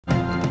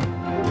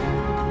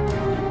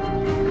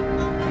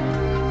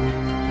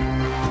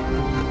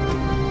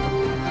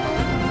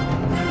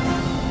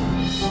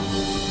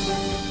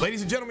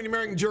gentlemen,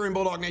 American Jury and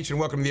Bulldog Nation,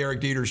 welcome to the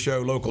Eric Deters Show,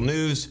 local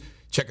news.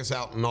 Check us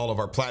out on all of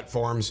our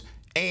platforms.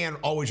 And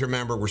always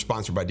remember, we're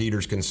sponsored by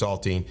Deters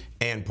Consulting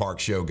and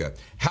Parks Yoga.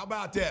 How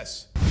about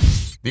this?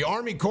 The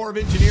Army Corps of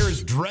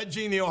Engineers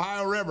dredging the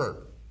Ohio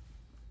River.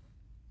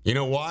 You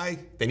know why?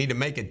 They need to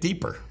make it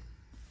deeper.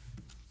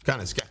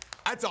 Kind of scary.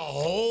 That's a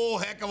whole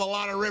heck of a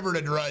lot of river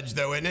to dredge,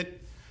 though, isn't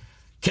it?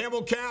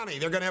 Campbell County,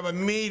 they're going to have a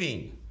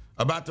meeting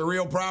about the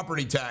real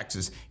property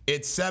taxes.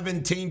 It's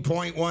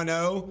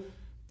 17.10.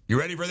 You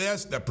ready for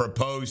this? The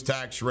proposed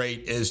tax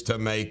rate is to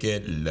make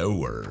it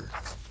lower.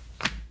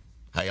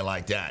 How you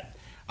like that?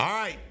 All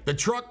right, the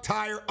truck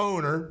tire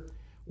owner,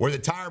 where the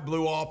tire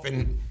blew off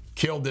and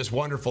killed this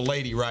wonderful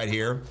lady right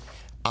here,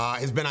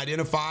 has been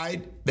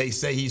identified. They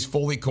say he's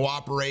fully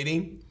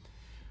cooperating.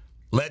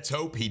 Let's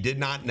hope he did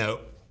not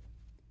know.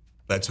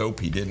 Let's hope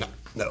he did not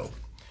know.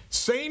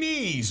 St.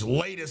 E's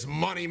latest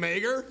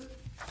moneymaker.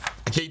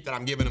 I hate that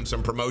I'm giving him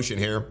some promotion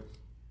here.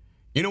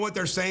 You know what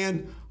they're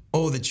saying?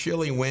 Oh, the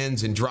chilly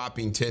winds and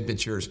dropping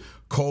temperatures,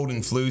 cold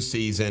and flu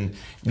season,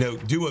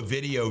 do a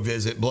video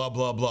visit, blah,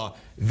 blah, blah.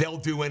 They'll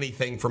do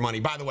anything for money.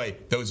 By the way,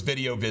 those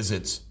video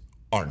visits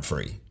aren't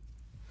free.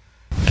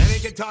 And in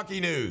Kentucky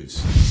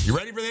news, you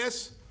ready for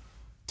this?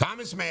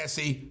 Thomas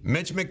Massie,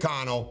 Mitch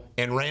McConnell,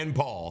 and Rand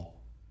Paul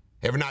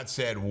have not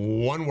said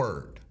one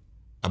word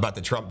about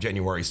the Trump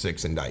January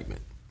 6th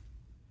indictment.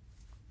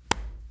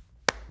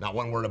 Not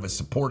one word of a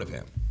support of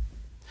him.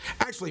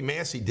 Actually,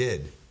 Massie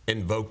did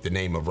invoke the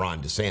name of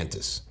Ron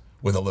DeSantis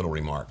with a little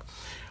remark.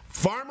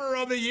 Farmer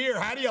of the Year,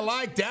 how do you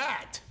like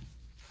that?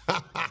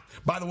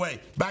 By the way,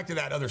 back to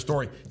that other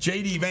story.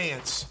 J.D.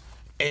 Vance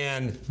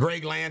and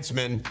Greg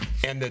Lantzman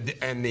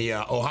and the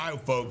Ohio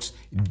folks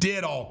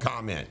did all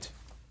comment.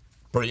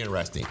 Pretty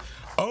interesting.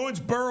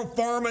 Owensboro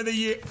Farmer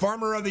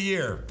of the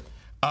Year.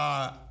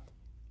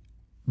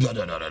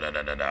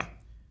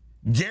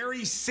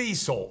 Gary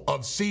Cecil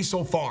of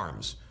Cecil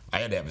Farms. I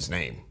had to have his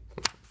name.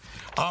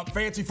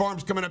 Fancy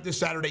Farms coming up this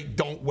Saturday.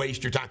 Don't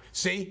waste your time.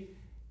 See,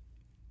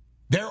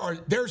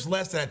 there's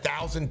less than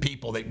 1,000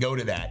 people that go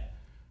to that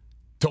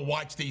to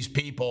watch these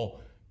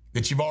people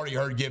that you've already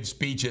heard give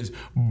speeches,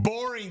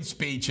 boring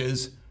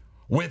speeches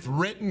with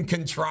written,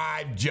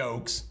 contrived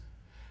jokes.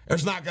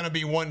 There's not going to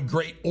be one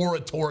great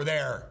orator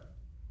there.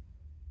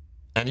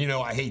 And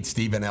I hate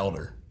Stephen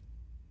Elder.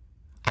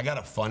 I got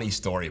a funny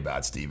story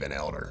about Stephen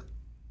Elder.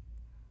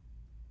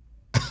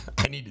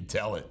 I need to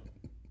tell it.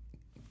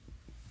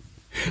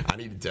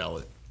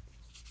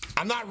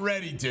 I'm not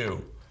ready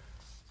to.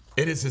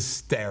 It is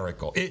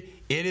hysterical. It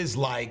is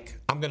like,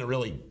 I'm going to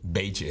really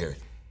bait you here.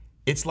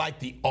 It's like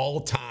the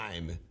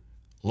all-time,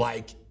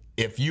 like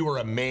if you were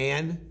a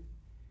man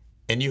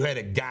and you had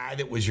a guy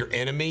that was your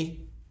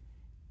enemy,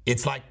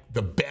 it's like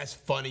the best,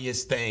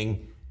 funniest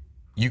thing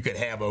you could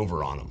have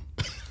over on him.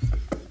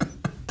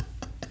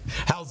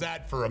 How's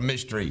that for a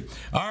mystery?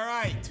 All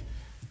right.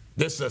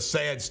 This is a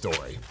sad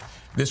story.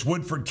 This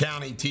Woodford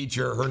County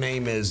teacher, her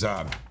name is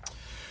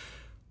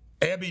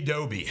Abby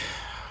Doby,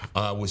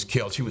 was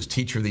killed. She was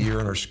Teacher of the Year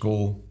in her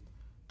school.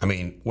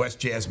 West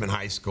Jasmine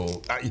High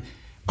School.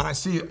 When I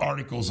see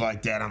articles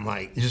like that, I'm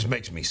like, it just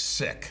makes me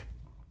sick.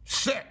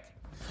 Sick.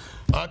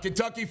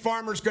 Kentucky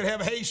farmers could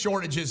have hay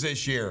shortages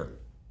this year.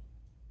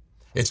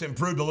 It's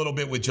improved a little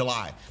bit with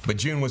July, but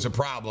June was a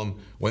problem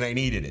when they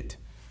needed it.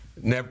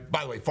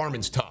 By the way,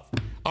 farming's tough.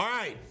 All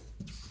right,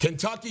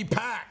 Kentucky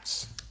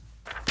PACs.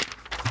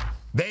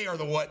 They are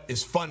what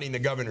is funding the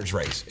governor's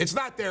race. It's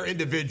not their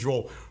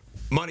individual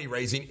money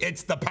raising,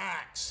 it's the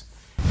PACs.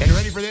 And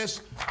ready for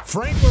this?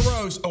 Frank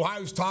LaRose,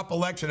 Ohio's top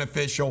election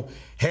official,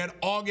 had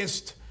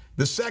August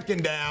the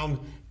 2nd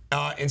down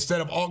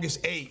instead of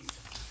August 8th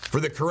for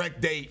the correct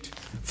date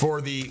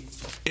for the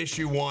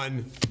issue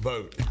 1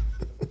 vote.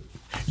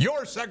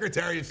 Your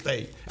Secretary of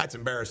State. That's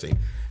embarrassing.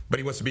 But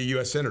he wants to be a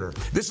U.S. Senator.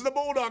 This is the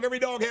Bulldog. Every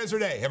dog has their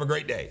day. Have a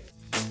great day.